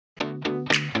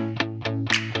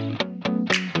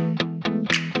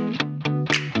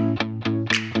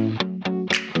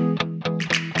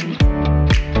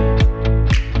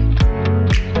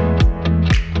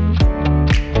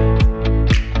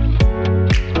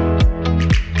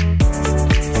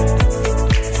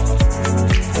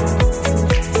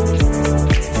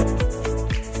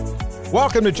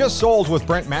Welcome to Just Sold with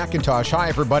Brent McIntosh. Hi,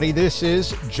 everybody. This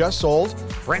is Just Sold.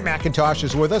 Brent McIntosh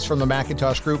is with us from the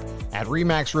McIntosh Group at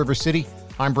RE/MAX River City.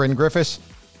 I'm Brent Griffiths.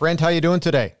 Brent, how you doing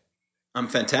today? I'm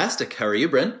fantastic. How are you,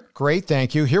 Brent? Great,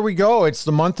 thank you. Here we go. It's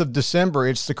the month of December.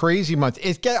 It's the crazy month.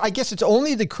 I guess it's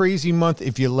only the crazy month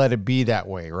if you let it be that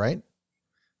way, right?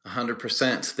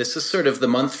 100%. This is sort of the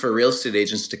month for real estate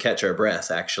agents to catch our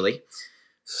breath, actually.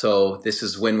 So this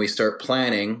is when we start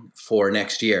planning for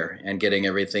next year and getting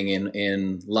everything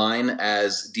in line,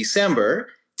 as December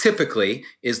typically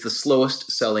is the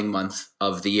slowest selling month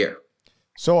of the year.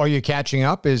 So are you catching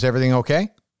up? Is everything okay?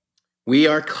 We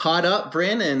are caught up,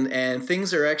 Bryn, and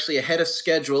things are actually ahead of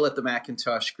schedule at the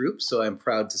McIntosh Group. So I'm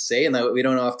proud to say, and we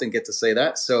don't often get to say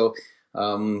that. So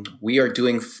we are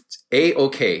doing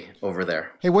A-okay over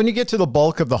there. Hey, when you get to the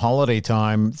bulk of the holiday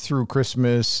time through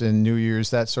Christmas and New Year's,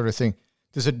 that sort of thing,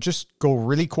 does it just go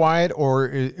really quiet, or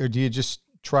do you just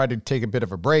try to take a bit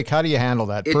of a break? How do you handle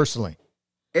that personally?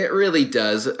 It really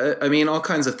does. I mean, all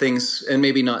kinds of things, and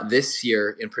maybe not this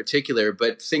year in particular,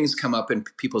 but things come up in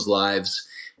people's lives.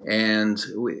 And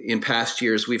in past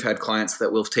years, we've had clients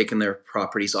that will have taken their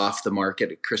properties off the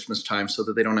market at Christmas time so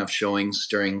that they don't have showings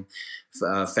during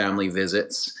family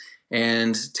visits.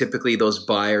 And typically those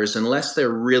buyers, unless they're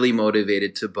really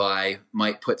motivated to buy,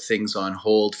 might put things on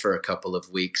hold for a couple of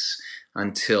weeks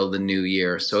until the new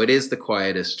year. So it is the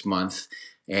quietest month.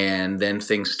 And then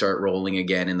things start rolling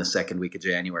again in the second week of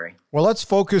January. Well, let's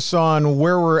focus on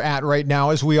where we're at right now.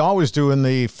 As we always do in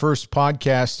the first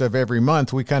podcast of every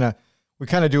month, we kind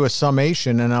of do a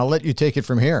summation, and I'll let you take it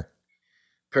from here.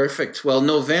 Perfect. Well,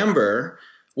 November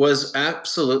was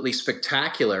absolutely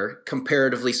spectacular,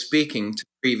 comparatively speaking, to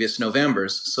previous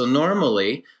Novembers. So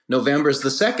normally, November is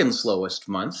the second slowest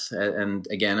month. And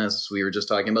again, as we were just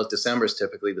talking about, December is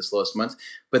typically the slowest month.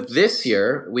 But this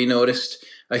year, we noticed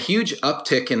a huge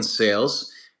uptick in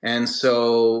sales. And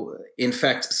so, in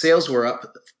fact, sales were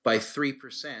up by 3%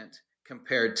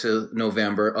 compared to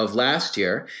November of last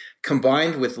year,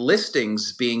 combined with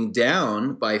listings being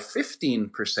down by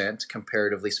 15%,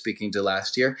 comparatively speaking to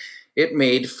last year. It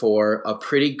made for a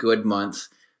pretty good month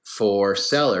for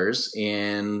sellers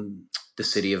in the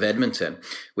city of Edmonton.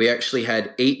 We actually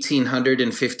had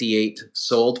 1,858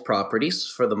 sold properties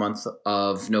for the month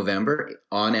of November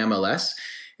on MLS.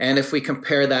 And if we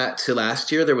compare that to last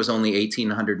year, there was only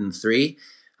 1,803.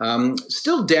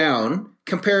 Still down,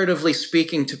 comparatively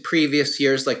speaking, to previous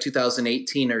years like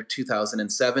 2018 or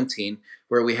 2017,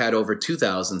 where we had over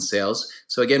 2,000 sales.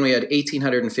 So again, we had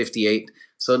 1,858.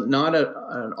 So not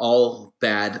an all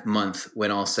bad month when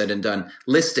all said and done.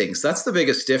 Listings, that's the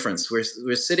biggest difference. We're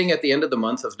sitting at the end of the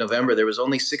month of November. There was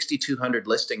only 6,200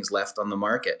 listings left on the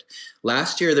market.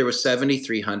 Last year, there was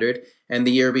 7,300. And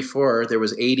the year before, there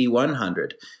was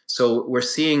 8,100. So we're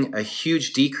seeing a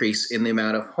huge decrease in the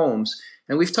amount of homes.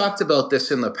 And we've talked about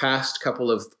this in the past couple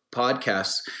of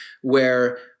podcasts,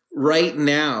 where right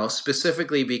now,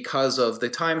 specifically because of the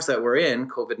times that we're in,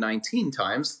 COVID-19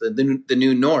 times, the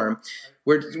new norm,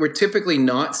 we're typically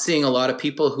not seeing a lot of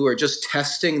people who are just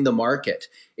testing the market.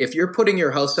 If you're putting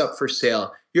your house up for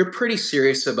sale, you're pretty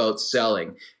serious about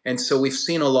selling. And so we've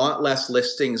seen a lot less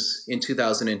listings in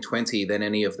 2020 than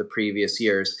any of the previous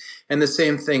years. And the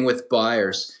same thing with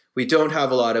buyers. We don't have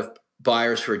a lot of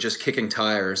buyers who are just kicking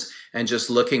tires and just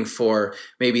looking for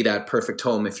maybe that perfect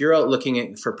home. If you're out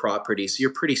looking for properties,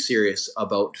 you're pretty serious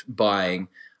about buying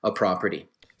a property.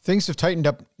 Things have tightened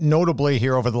up notably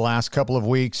here over the last couple of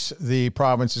weeks. The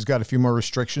province has got a few more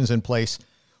restrictions in place.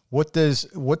 What does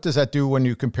that do when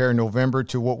you compare November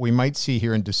to what we might see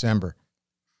here in December?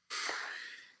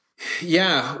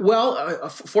 Yeah, well,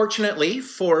 fortunately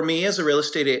for me as a real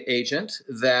estate agent,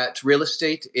 that real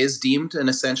estate is deemed an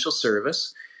essential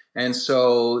service. And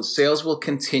so sales will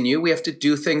continue. We have to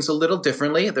do things a little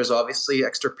differently. There's obviously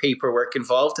extra paperwork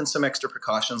involved and some extra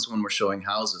precautions when we're showing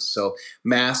houses. So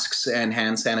masks and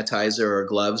hand sanitizer or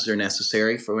gloves are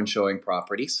necessary for when showing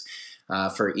properties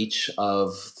for each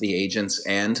of the agents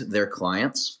and their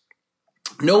clients.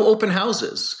 No open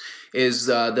houses is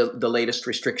the latest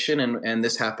restriction, and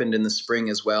this happened in the spring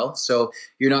as well. So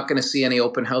you're not going to see any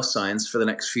open house signs for the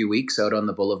next few weeks out on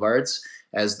the boulevards,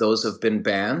 as those have been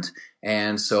banned.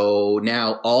 And so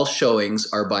now all showings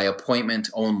are by appointment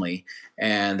only.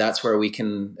 And that's where we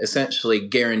can essentially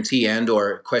guarantee and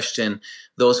or question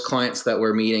those clients that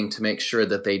we're meeting to make sure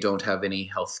that they don't have any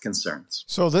health concerns.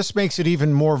 So this makes it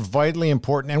even more vitally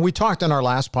important. And we talked on our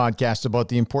last podcast about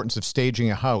the importance of staging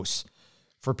a house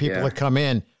for people to come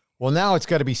in. Well, now it's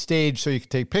got to be staged so you can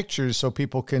take pictures so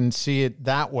people can see it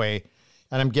that way.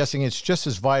 And I'm guessing it's just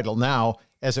as vital now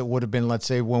as it would have been, let's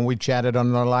say, when we chatted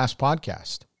on our last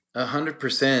podcast.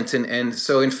 100%. And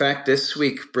so, in fact, this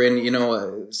week,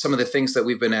 Bryn, some of the things that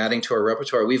we've been adding to our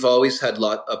repertoire, we've always had a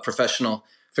lot of professional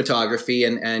photography.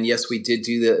 And yes, we did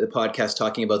do the podcast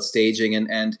talking about staging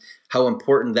and how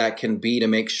important that can be to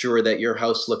make sure that your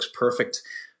house looks perfect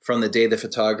from the day the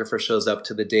photographer shows up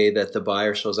to the day that the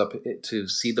buyer shows up to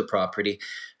see the property.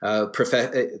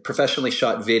 Professionally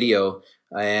shot video.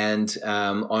 And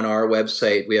on our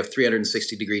website, we have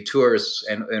 360-degree tours.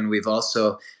 And we've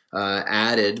also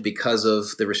added, because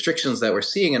of the restrictions that we're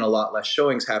seeing and a lot less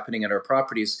showings happening at our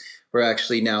properties, we're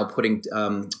actually now putting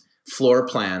floor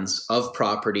plans of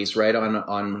properties right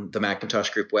on the Macintosh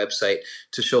Group website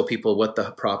to show people what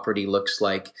the property looks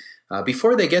like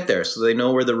before they get there, so they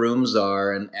know where the rooms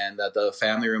are and that the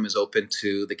family room is open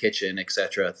to the kitchen,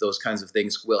 etc. Those kinds of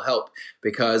things will help,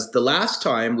 because the last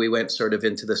time we went sort of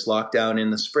into this lockdown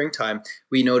in the springtime,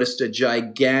 we noticed a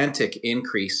gigantic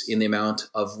increase in the amount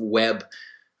of web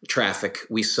traffic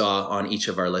we saw on each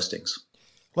of our listings.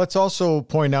 Let's also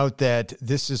point out that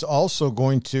this is also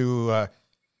going to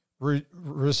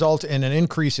result in an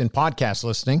increase in podcast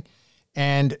listening.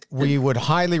 And we would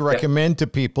highly recommend to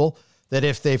people that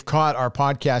if they've caught our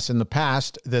podcast in the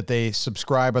past, that they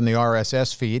subscribe on the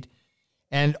RSS feed.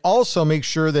 And also make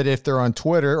sure that if they're on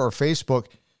Twitter or Facebook,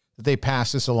 that they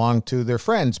pass this along to their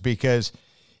friends, because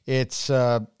it's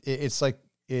so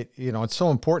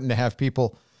important to have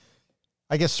people,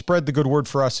 I guess, spread the good word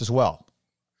for us as well.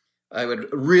 I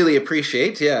would really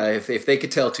appreciate, if they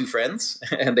could tell two friends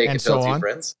and they could tell two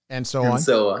friends. And so on.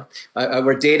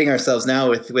 We're dating ourselves now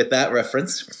with that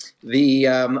reference.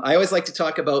 I always like to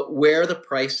talk about where the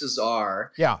prices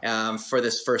are for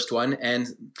this first one. And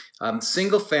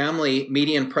single family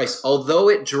median price, although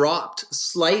it dropped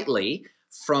slightly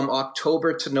from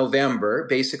October to November,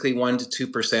 basically 1% to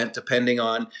 2%, depending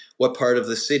on what part of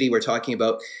the city we're talking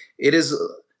about, it is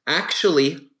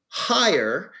actually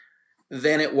higher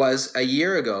than it was a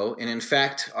year ago. And in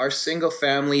fact, our single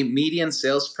family median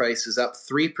sales price is up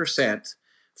 3%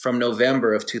 from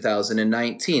November of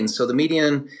 2019. So the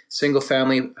median single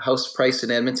family house price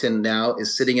in Edmonton now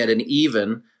is sitting at an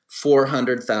even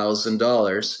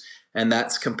 $400,000. And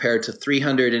that's compared to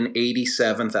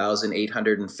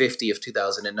 $387,850 of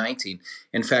 2019.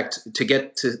 In fact, to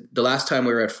get to the last time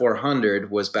we were at 400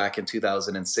 was back in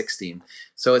 2016.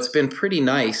 So it's been pretty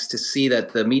nice to see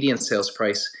that the median sales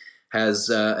price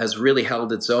has really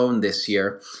held its own this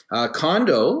year.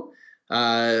 Condo,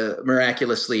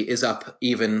 miraculously, is up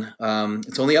even.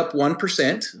 It's only up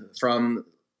 1% from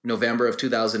November of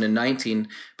 2019,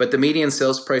 but the median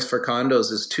sales price for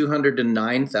condos is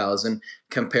 $209,000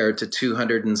 compared to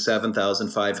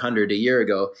 $207,500 a year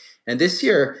ago. And this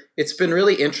year, it's been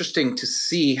really interesting to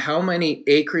see how many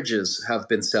acreages have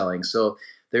been selling. So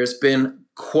there's been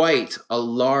quite a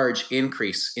large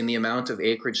increase in the amount of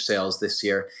acreage sales this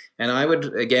year. And I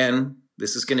would, again,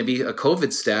 this is going to be a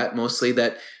COVID stat, mostly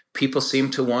that people seem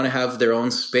to want to have their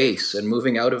own space and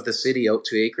moving out of the city out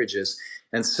to acreages.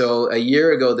 And so a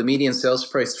year ago, the median sales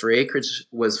price for acreage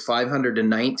was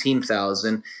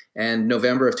 $519,000. And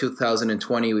November of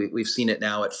 2020, we've seen it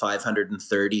now at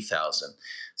 $530,000.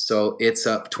 So it's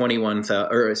up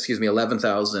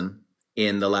 11,000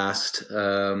 in the last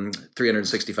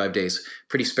 365 days.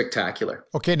 Pretty spectacular.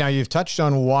 Okay, now you've touched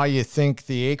on why you think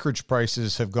the acreage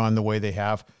prices have gone the way they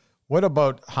have. What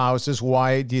about houses?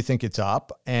 Why do you think it's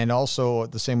up? And also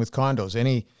the same with condos.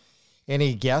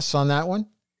 Any guess on that one?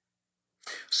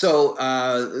 So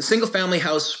single family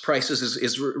house prices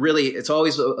is really, it's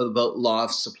always about law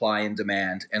of supply and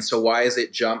demand. And so why has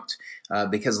it jumped?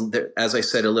 Because there, as I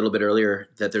said a little bit earlier,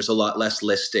 that there's a lot less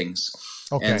listings.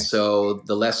 Okay. And so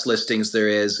the less listings there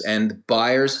is, and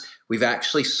buyers, we've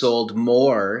actually sold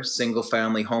more single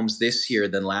family homes this year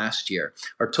than last year.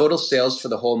 Our total sales for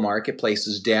the whole marketplace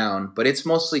is down, but it's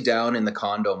mostly down in the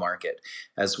condo market,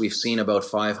 as we've seen about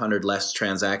 500 less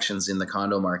transactions in the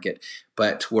condo market,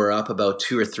 but we're up about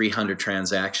 200 or 300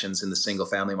 transactions in the single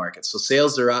family market. So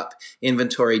sales are up,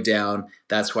 inventory down.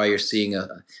 That's why you're seeing a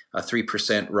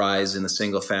 3% rise in the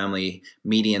single family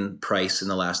median price in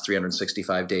the last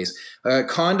 365 days.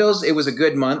 Condos, it was a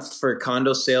good month for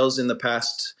condo sales in the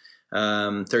past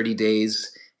 30 days.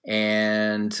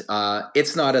 And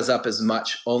it's not as up as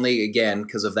much, only again,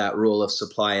 because of that rule of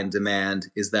supply and demand,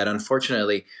 is that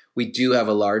unfortunately, we do have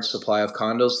a large supply of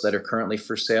condos that are currently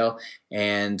for sale,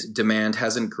 and demand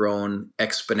hasn't grown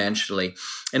exponentially.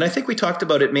 And I think we talked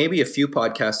about it maybe a few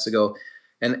podcasts ago,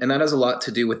 and that has a lot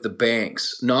to do with the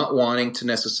banks not wanting to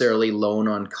necessarily loan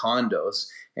on condos.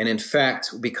 And in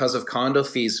fact, because of condo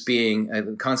fees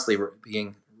being constantly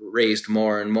being raised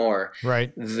more and more,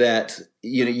 right, that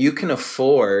you can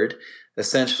afford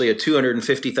essentially a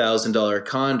 $250,000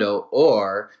 condo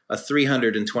or a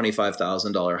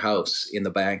 $325,000 house in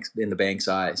the bank's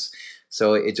eyes.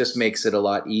 So it just makes it a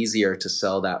lot easier to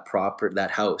sell that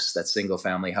house, that single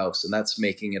family house. And that's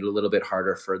making it a little bit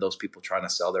harder for those people trying to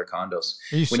sell their condos.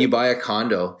 When you buy a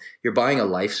condo, you're buying a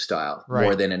lifestyle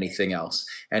more than anything else.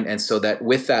 And so that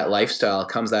with that lifestyle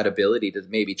comes that ability to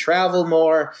maybe travel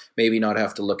more, maybe not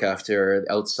have to look after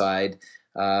outside,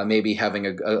 maybe having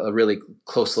a really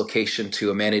close location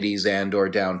to amenities and or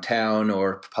downtown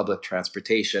or public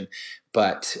transportation.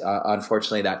 But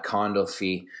unfortunately, that condo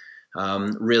fee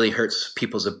really hurts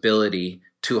people's ability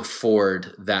to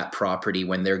afford that property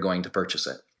when they're going to purchase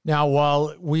it. Now,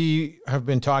 while we have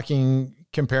been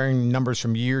comparing numbers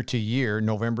from year to year,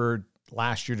 November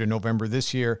last year to November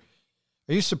this year,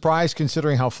 are you surprised,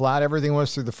 considering how flat everything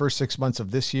was through the first 6 months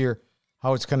of this year,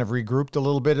 how it's kind of regrouped a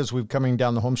little bit as we're coming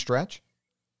down the home stretch?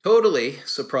 Totally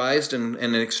surprised and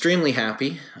extremely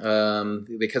happy,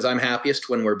 because I'm happiest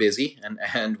when we're busy,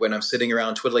 and when I'm sitting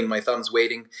around twiddling my thumbs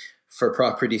waiting for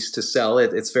properties to sell,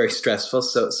 it's very stressful.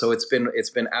 So it's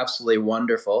been absolutely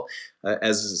wonderful.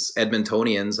 As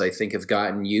Edmontonians, I think, have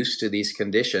gotten used to these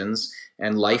conditions,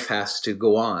 and life has to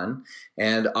go on.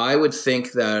 And I would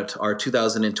think that our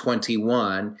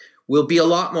 2021 will be a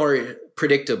lot more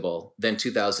predictable than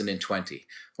 2020,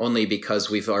 only because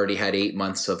we've already had 8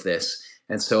 months of this.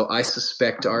 And so I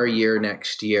suspect our year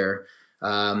next year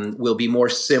will be more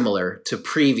similar to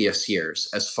previous years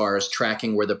as far as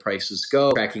tracking where the prices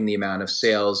go, tracking the amount of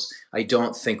sales. I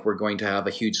don't think we're going to have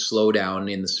a huge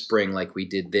slowdown in the spring like we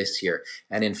did this year.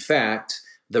 And in fact,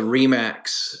 the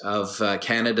REMAX of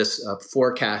Canada's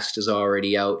forecast is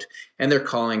already out, and they're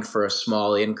calling for a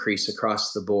small increase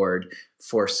across the board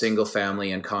for single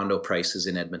family and condo prices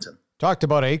in Edmonton. Talked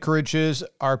about acreages.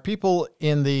 Are people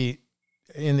in the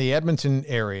Edmonton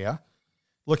area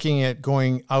looking at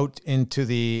going out into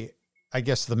the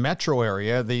metro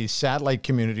area, the satellite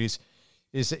communities?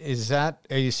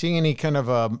 Are you seeing any kind of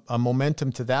a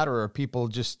momentum to that, or are people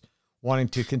just wanting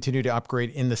to continue to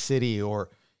upgrade in the city or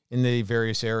in the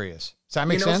various areas? Does that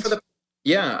make sense?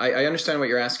 I understand what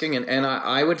you're asking. And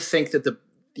I would think that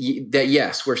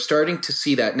yes, we're starting to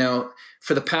see that now.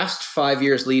 For the past 5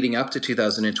 years leading up to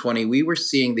 2020, we were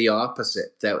seeing the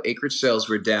opposite, that acreage sales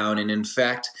were down. And in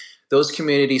fact, those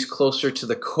communities closer to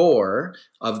the core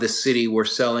of the city were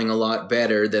selling a lot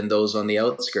better than those on the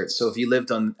outskirts. So if you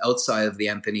lived outside of the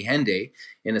Anthony Henday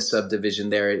in a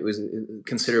subdivision there, it was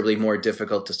considerably more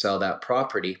difficult to sell that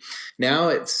property. Now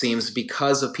it seems,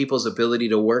 because of people's ability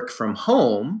to work from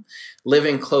home,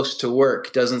 living close to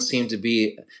work doesn't seem to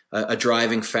be a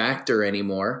driving factor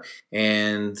anymore.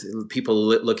 And people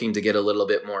looking to get a little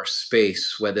bit more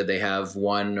space, whether they have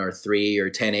 1 or 3 or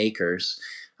 10 acres.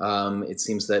 It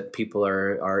seems that people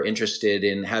are interested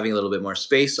in having a little bit more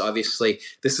space. Obviously,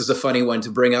 this is a funny one to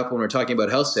bring up when we're talking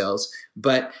about house sales,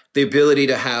 but the ability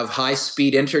to have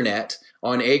high-speed internet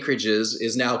on acreages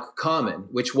is now common,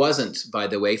 which wasn't, by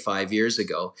the way, 5 years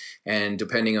ago. And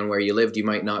depending on where you lived, you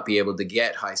might not be able to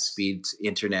get high-speed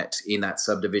internet in that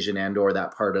subdivision and or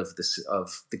that part of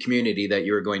the community that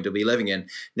you were going to be living in.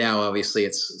 Now, obviously,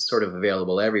 it's sort of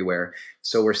available everywhere.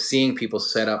 So we're seeing people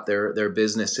set up their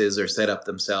businesses or set up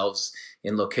themselves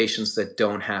in locations that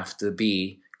don't have to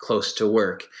be close to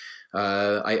work.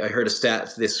 I heard a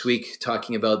stat this week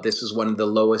talking about this is one of the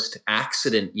lowest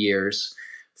accident years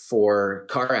for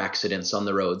car accidents on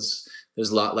the roads.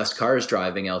 There's a lot less cars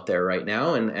driving out there right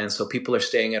now. And so people are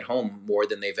staying at home more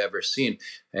than they've ever seen.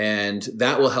 And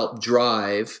that will help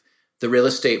drive the real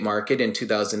estate market in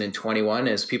 2021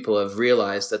 as people have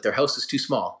realized that their house is too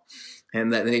small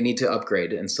and that they need to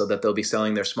upgrade. And so that they'll be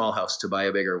selling their small house to buy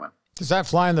a bigger one. Does that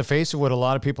fly in the face of what a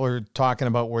lot of people are talking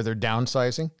about where they're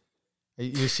downsizing? Are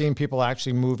you seeing people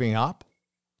actually moving up?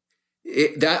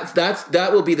 That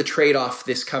will be the trade-off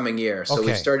this coming year. So okay.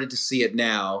 We've started to see it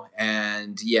now.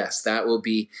 And yes, that will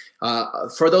be,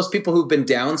 for those people who've been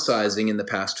downsizing in the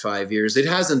past 5 years, it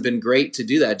hasn't been great to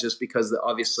do that just because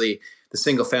obviously the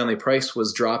single family price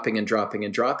was dropping and dropping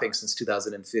and dropping since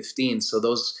 2015. So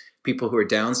those people who are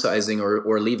downsizing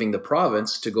or leaving the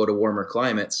province to go to warmer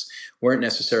climates weren't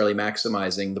necessarily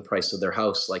maximizing the price of their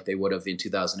house like they would have in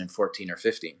 2014 or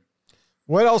 15.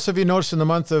 What else have you noticed in the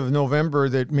month of November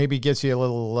that maybe gets you a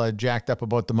little jacked up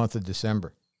about the month of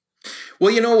December?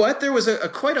 Well, you know what? There was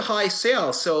quite a high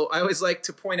sale. So I always like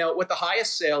to point out what the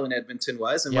highest sale in Edmonton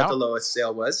was and what the lowest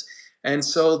sale was. And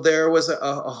so there was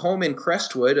a home in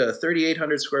Crestwood, a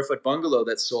 3,800 square foot bungalow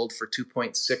that sold for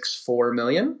 $2.64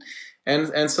 million.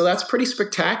 And so that's pretty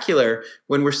spectacular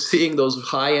when we're seeing those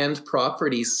high-end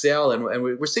properties sell. And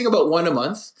we're seeing about one a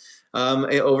month,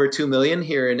 over $2 million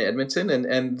here in Edmonton.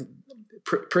 And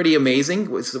pretty amazing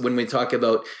when we talk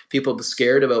about people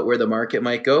scared about where the market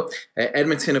might go.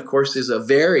 Edmonton, of course, is a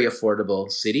very affordable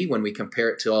city when we compare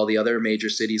it to all the other major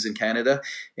cities in Canada,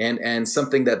 and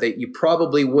something that you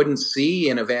probably wouldn't see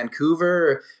in a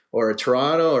Vancouver or a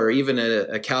Toronto or even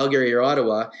a Calgary or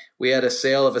Ottawa. We had a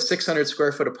sale of a 600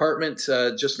 square foot apartment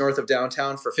just north of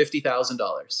downtown for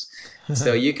 $50,000.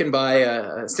 So you can buy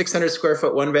a 600 square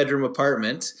foot one bedroom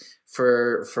apartment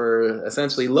for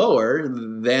essentially lower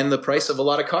than the price of a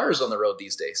lot of cars on the road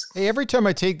these days. Hey, every time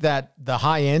I take the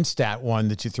high end stat one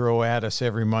that you throw at us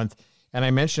every month, and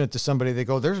I mention it to somebody, they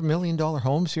go, "There's $1 million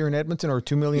homes here in Edmonton, or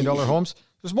 $2 million homes."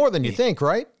 There's more than you think,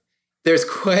 right? There's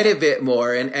quite a bit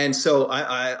more. And so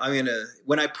I'm going to,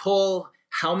 when I pull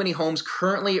how many homes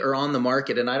currently are on the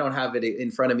market, and I don't have it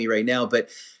in front of me right now, but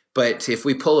if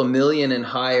we pull $1 million and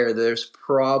higher, there's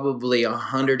probably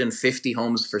 150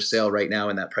 homes for sale right now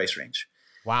in that price range.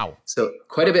 Wow. So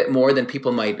quite a bit more than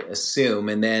people might assume.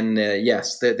 And then,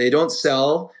 yes, they don't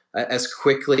sell as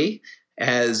quickly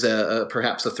as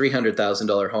perhaps a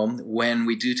 $300,000 home. When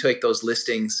we do take those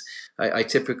listings, I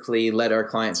typically let our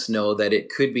clients know that it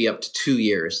could be up to 2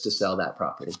 years to sell that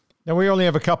property. Now, we only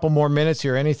have a couple more minutes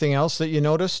here. Anything else that you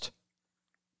noticed?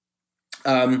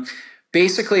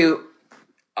 Basically,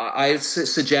 I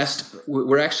suggest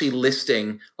we're actually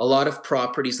listing a lot of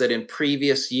properties that in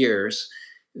previous years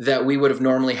that we would have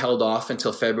normally held off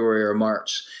until February or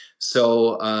March.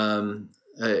 So, and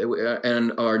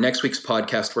our next week's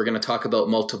podcast, we're going to talk about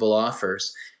multiple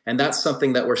offers. And that's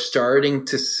something that we're starting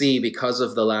to see because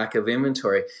of the lack of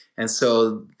inventory. And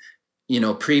so,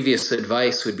 previous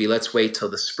advice would be, let's wait till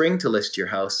the spring to list your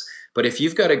house. But if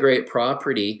you've got a great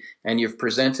property and you've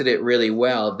presented it really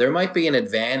well, there might be an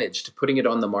advantage to putting it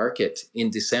on the market in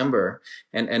December.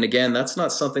 And again, that's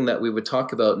not something that we would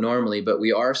talk about normally, but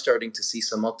we are starting to see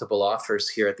some multiple offers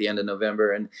here at the end of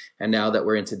November and now that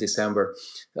we're into December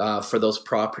for those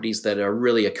properties that are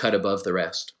really a cut above the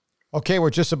rest. Okay, we're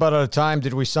just about out of time.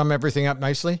 Did we sum everything up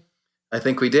nicely? I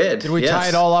think we did. Did we tie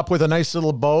it all up with a nice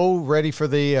little bow ready for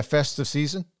the festive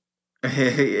season?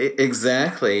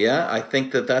 Exactly. Yeah. I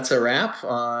think that's a wrap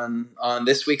on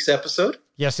this week's episode.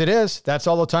 Yes, it is. That's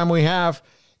all the time we have.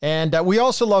 And we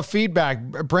also love feedback.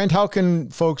 Brent, how can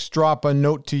folks drop a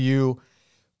note to you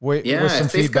with some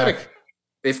feedback?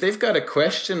 If they've got a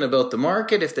question about the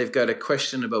market, if they've got a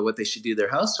question about what they should do to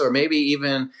their house, or maybe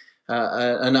even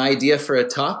an idea for a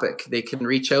topic, they can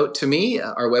reach out to me.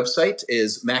 Our website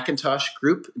is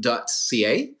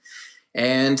macintoshgroup.ca.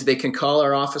 And they can call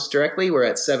our office directly. We're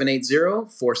at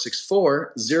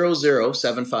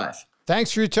 780-464-0075.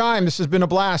 Thanks for your time. This has been a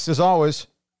blast, as always.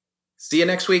 See you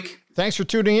next week. Thanks for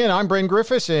tuning in. I'm Brent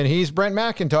Griffiths, and he's Brent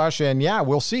McIntosh. And yeah,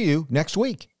 we'll see you next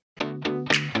week.